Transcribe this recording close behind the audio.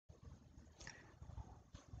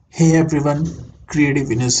Hey everyone, Creative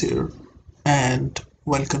Venus here, and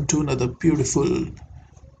welcome to another beautiful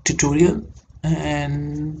tutorial.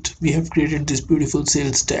 And we have created this beautiful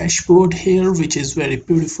sales dashboard here, which is very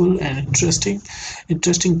beautiful and interesting.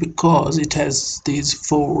 Interesting because it has these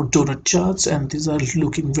four donut charts, and these are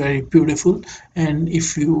looking very beautiful. And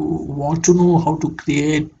if you want to know how to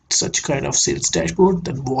create such kind of sales dashboard,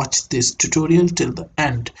 then watch this tutorial till the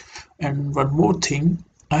end. And one more thing,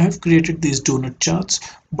 I have created these donut charts,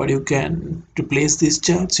 but you can replace these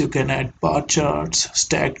charts. You can add bar charts,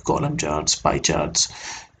 stacked column charts, pie charts.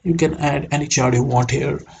 You can add any chart you want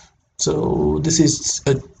here. So this is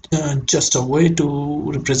just a way to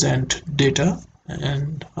represent data,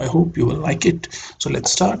 and I hope you will like it. So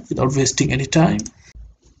let's start without wasting any time.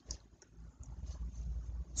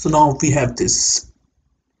 So now we have this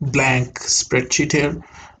blank spreadsheet here.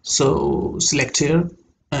 So select here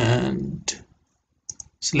and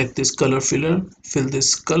select this color filler, fill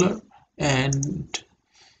this color, and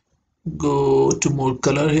go to more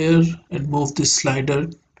color here and move this slider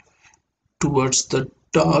towards the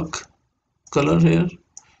dark color here,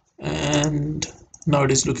 and now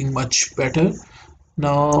it is looking much better.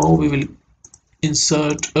 Now we will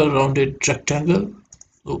insert a rounded rectangle.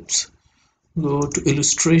 Oops. Go to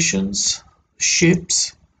illustrations,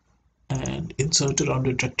 shapes, and insert a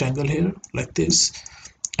rounded rectangle here like this,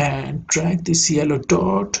 and drag this yellow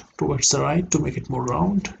dot towards the right to make it more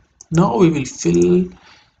round. Now we will fill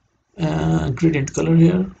gradient color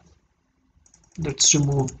here. Let's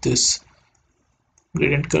remove this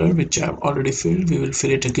gradient color which I have already filled. We will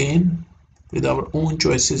fill it again with our own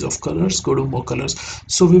choices of colors. Go to more colors.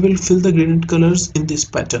 So we will fill the gradient colors in this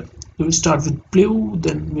pattern. We will start with blue,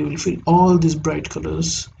 then we will fill all these bright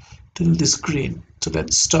colors till this green. So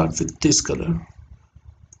let's start with this color.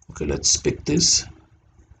 Okay, let's pick this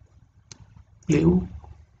blue,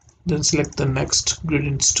 then select the next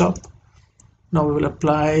gradient stop. Now we will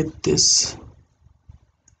apply this.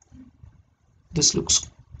 This looks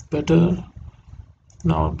better.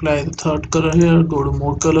 Now apply the third color here. Go to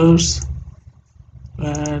more colors,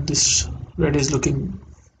 and this red is looking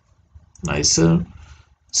nicer.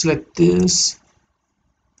 Select this,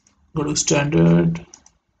 go to standard.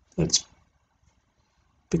 let's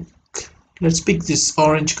pick let's pick this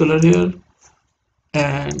orange color here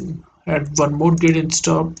and add one more gradient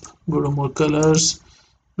stop. Go to more colors.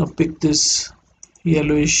 Now pick this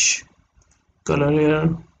yellowish color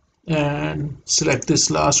here and select this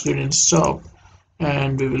last gradient stop,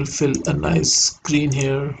 and we will fill a nice green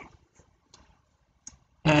here.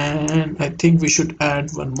 And I think we should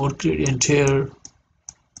add one more gradient here.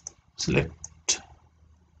 Select,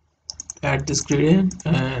 add this gradient,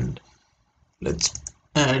 and let's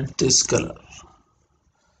add this color.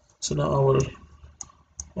 So now our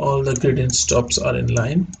all the gradient stops are in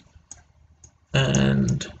line,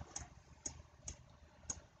 and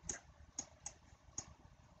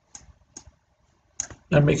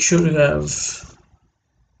make sure you have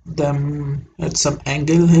them at some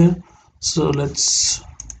angle here. So let's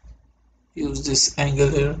use this angle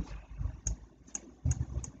here.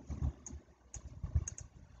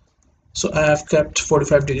 So I have kept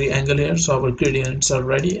 45-degree angle here. So our gradients are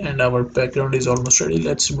ready and our background is almost ready.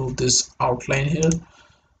 Let's remove this outline here.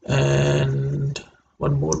 And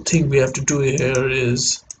one more thing we have to do here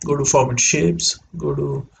is go to format shapes, go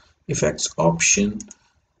to effects option,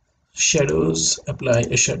 shadows, apply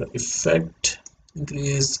a shadow effect,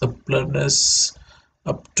 increase the blurriness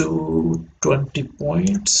up to 20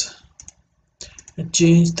 points, and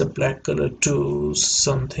change the black color to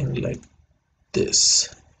something like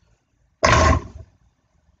this.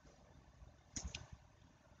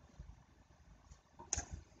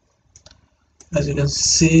 As you can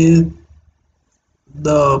see,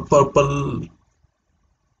 the purple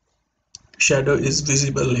shadow is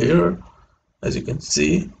visible here, as you can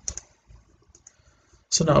see.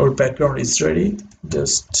 So now our background is ready.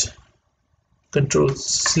 Just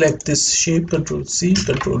select this shape, Control C,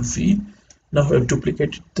 Control V. Now we have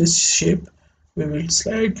duplicated this shape. We will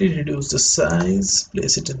slightly reduce the size,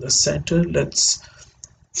 place it in the center. Let's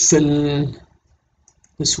fill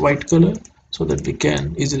this white color so that we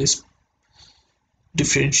can easily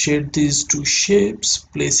differentiate these two shapes.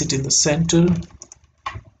 Place it in the center.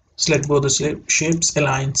 Select both the shapes,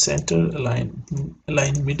 align center,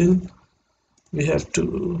 align middle. We have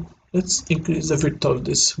to, let's increase the width of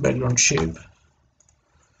this background shape,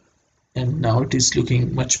 and now it is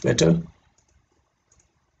looking much better.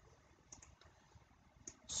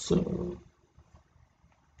 So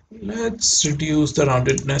let's reduce the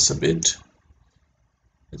roundedness a bit.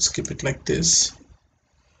 Let's keep it like this.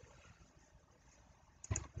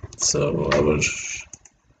 So our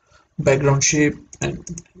background shape and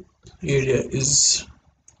area is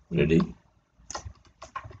ready.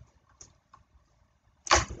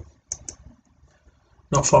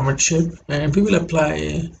 Now format shape, and we will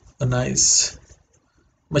apply a nice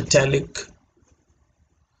metallic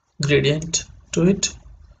gradient to it.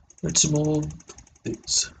 Let's move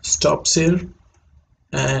these stops here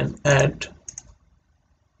and add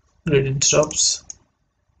gradient stops.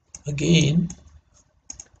 Again,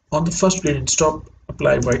 on the first gradient stop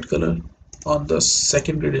apply white color, on the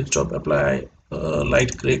second gradient stop apply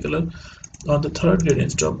light gray color, on the third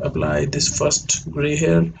gradient stop apply this first gray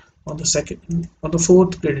here, on the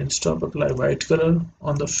fourth gradient stop apply white color,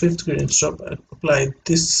 on the fifth gradient stop apply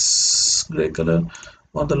this gray color,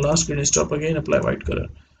 on the last gradient stop again apply white color.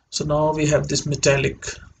 So now we have this metallic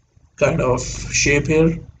kind of shape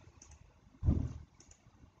here.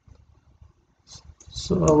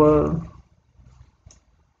 So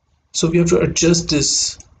we have to adjust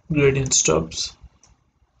this gradient stops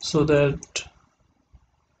so that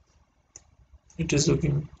it is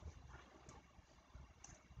looking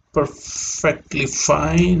perfectly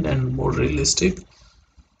fine and more realistic.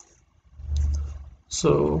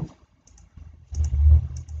 So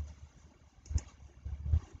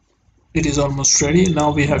it is almost ready.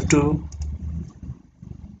 Now we have to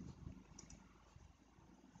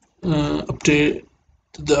update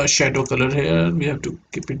the shadow color here. We have to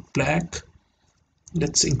keep it black.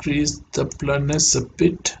 Let's increase the blurriness a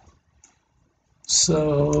bit.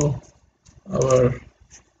 So our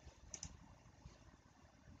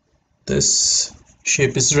this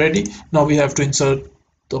shape is ready. Now we have to insert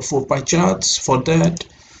the 4 pie charts. For that,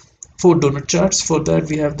 4 donut charts. For that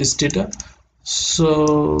we have this data.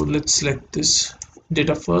 So let's select this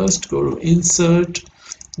data first, go to insert,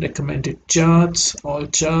 recommended charts, all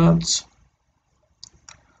charts,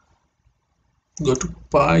 go to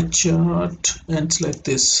pie chart and select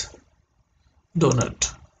this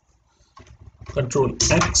donut, control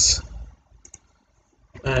X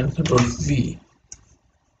and control V.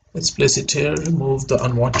 Let's place it here, remove the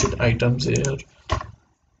unwanted items here,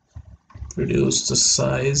 reduce the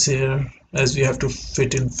size here as we have to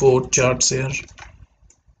fit in 4 charts here.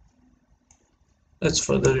 Let's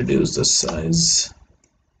further reduce the size.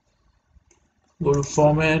 Go to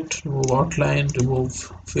format, remove outline, remove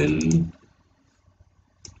fill,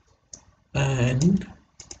 and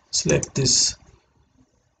select this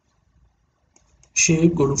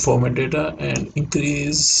shape. Go to format data and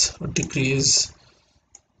increase or decrease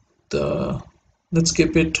the, let's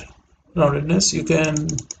keep it roundedness. You can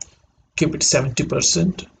keep it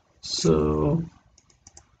 70%. So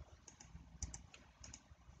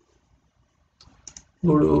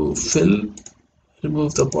go to fill,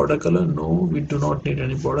 remove the border color. No, we do not need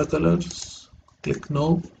any border colors. Click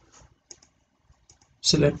no.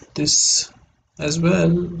 Select this as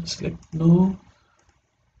well, select no,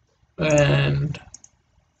 and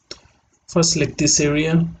first select this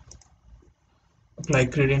area, apply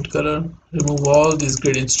gradient color, remove all these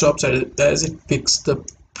gradient stops as it picks the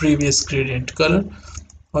previous gradient color.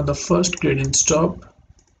 On the first gradient stop,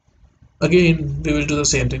 again we will do the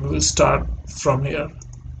same thing. We will start from here,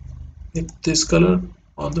 pick this color.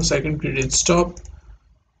 On the second gradient stop,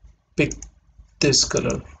 pick this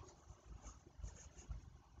color.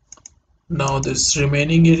 Now this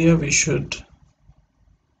remaining area we should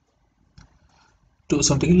do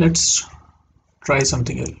something. Let's try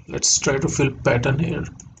something else. Let's try to fill pattern here,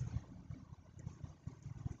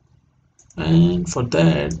 and for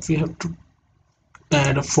that we have to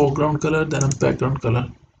add a foreground color, then a background color.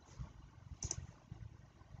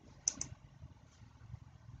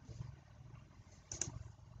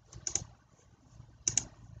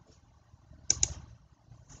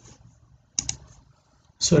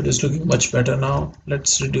 So it is looking much better now.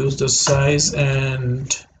 Let's reduce the size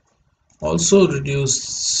and also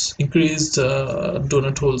increase the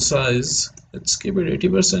donut hole size. Let's keep it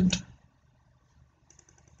 80%.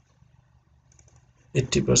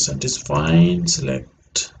 80% is fine.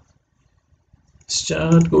 Select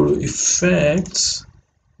start, go to effects,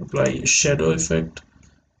 apply a shadow effect,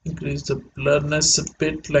 increase the blurriness a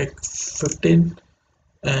bit, like 15,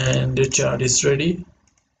 and the chart is ready.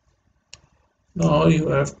 Now you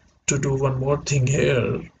have to do one more thing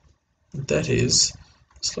here, that is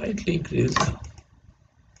slightly increase the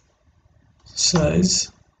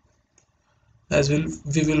size as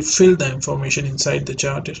we will fill the information inside the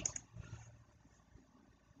chart here.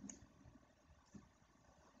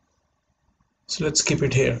 So let's keep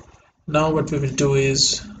it here. Now what we will do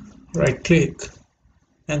is right click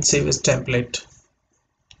and save as template.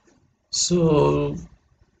 So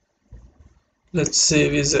let's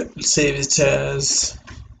save it as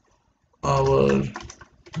our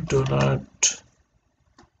donut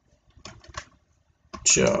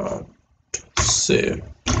chart, save.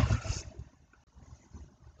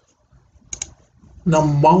 Now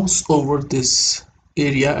mouse over this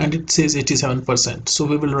area and it says 87%, so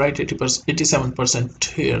we will write 80%, 87%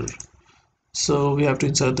 here. So we have to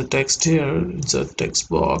insert the text here, insert text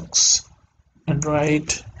box and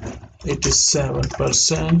write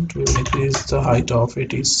 87%. We will increase the height of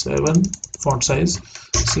 87, font size,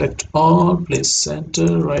 select all, place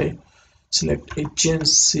center, right, select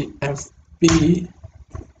agency FB,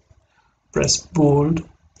 press bold.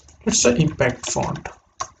 Let's try impact font.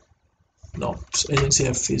 No, agency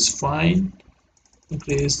F is fine.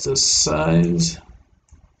 Increase the size.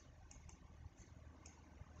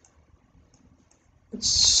 Let's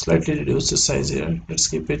slightly reduce the size here. Let's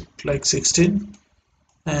keep it like 16.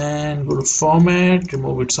 And go to format,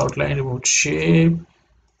 remove its outline, remove its shape.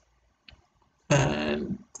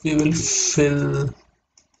 And we will fill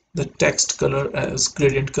the text color as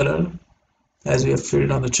gradient color as we have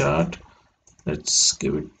filled on the chart. Let's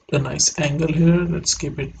give it a nice angle here. Let's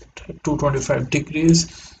keep it 225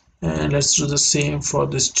 degrees. And let's do the same for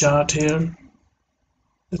this chart here.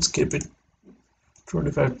 Let's keep it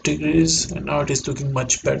 25 degrees, and now it is looking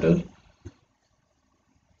much better.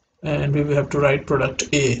 And we will have to write product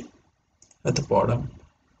A at the bottom.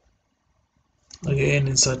 Again,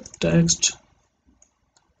 insert text.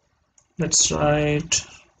 Let's write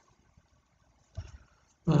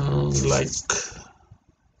like,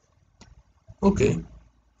 okay,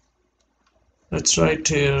 let's write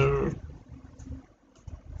here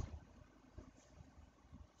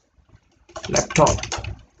laptop.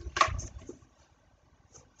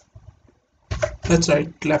 Let's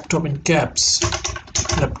write laptop in caps.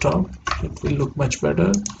 Laptop, it will look much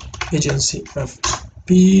better. Agency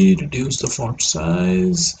FP, reduce the font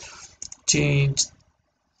size, change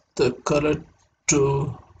the color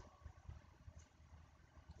to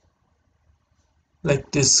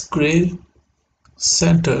like this gray,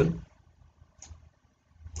 center,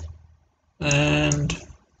 and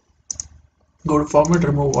go to format,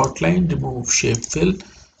 remove outline, remove shape fill,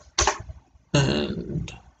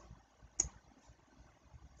 and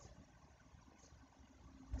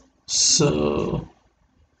so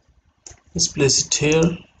let's place it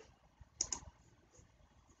here.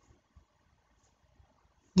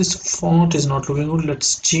 This font is not looking good.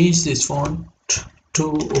 Let's change this font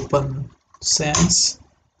to Open Sans.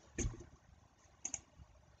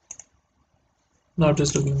 Now it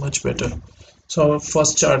is looking much better. So our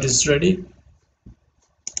first chart is ready.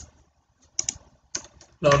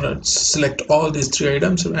 Now let's select all these three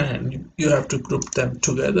items and you have to group them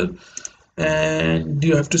together, and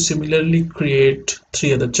you have to similarly create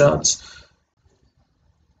three other charts.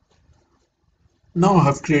 Now I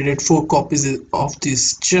have created 4 copies of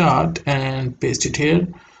this chart and paste it here.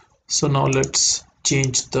 So now let's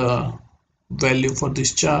change the value for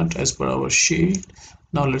this chart as per our sheet.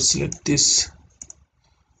 Now let's select this,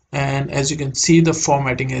 and as you can see the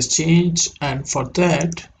formatting has changed, and for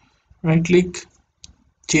that right click,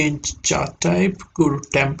 change chart type, go to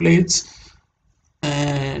templates,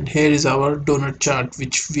 and here is our donut chart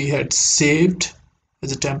which we had saved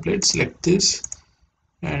as a template. Select this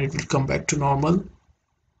and it will come back to normal.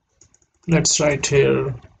 Let's write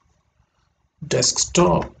here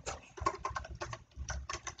desktop.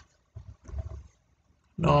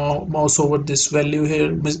 Now mouse over this value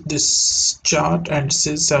here, this chart, and it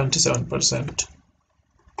says 77%.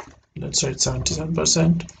 Let's write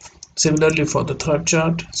 77%. Similarly for the third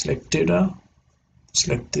chart, select data,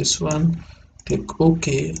 select this one, click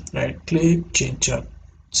OK, right click, change chart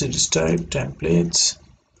series type, templates,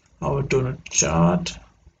 our donut chart,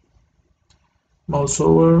 mouse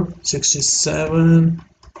over 67.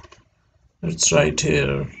 Let's write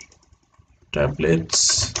here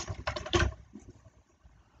tablets,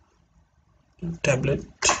 tablet,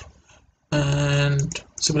 and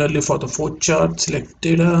similarly for the fourth chart, select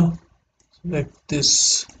data, select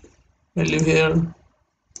this value here,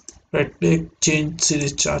 right click, change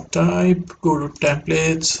series chart type, go to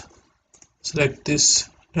templates, select this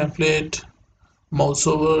template, mouse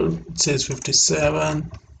over, it says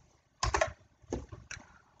 57,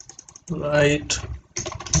 right,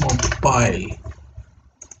 mobile.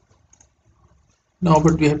 Now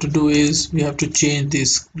what we have to do is we have to change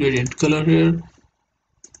this gradient color here,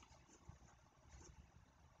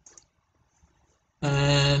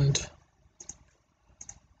 and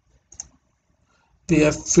we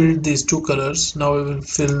have filled these two colors. Now we will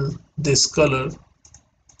fill this color.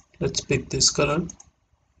 Let's pick this color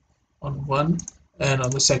on one, and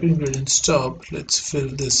on the second gradient stop let's fill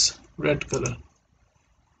this red color.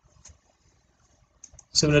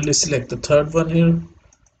 Similarly select the third one here,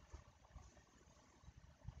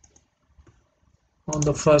 On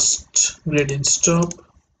the first gradient stop,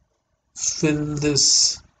 fill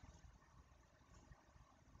this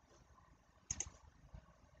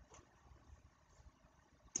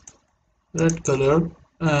red color,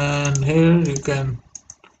 and here you can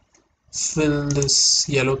fill this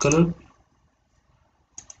yellow color,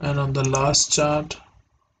 and on the last chart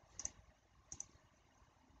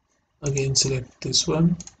again select this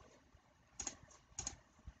one.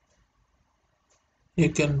 You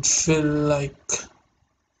can fill like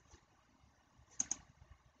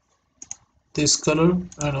this color,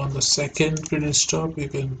 and on the second gradient stop you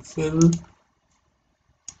can fill.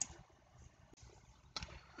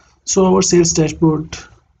 So our sales dashboard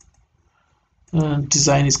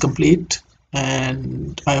design is complete,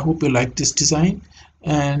 and I hope you like this design.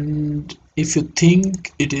 And if you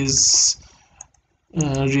think it is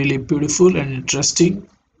really beautiful and interesting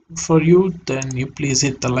for you, then you please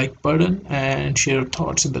hit the like button and share your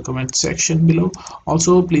thoughts in the comment section below.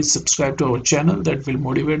 Also, please subscribe to our channel, that will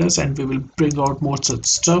motivate us and we will bring out more such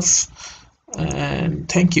stuff. And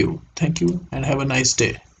thank you and have a nice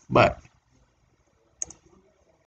day. Bye.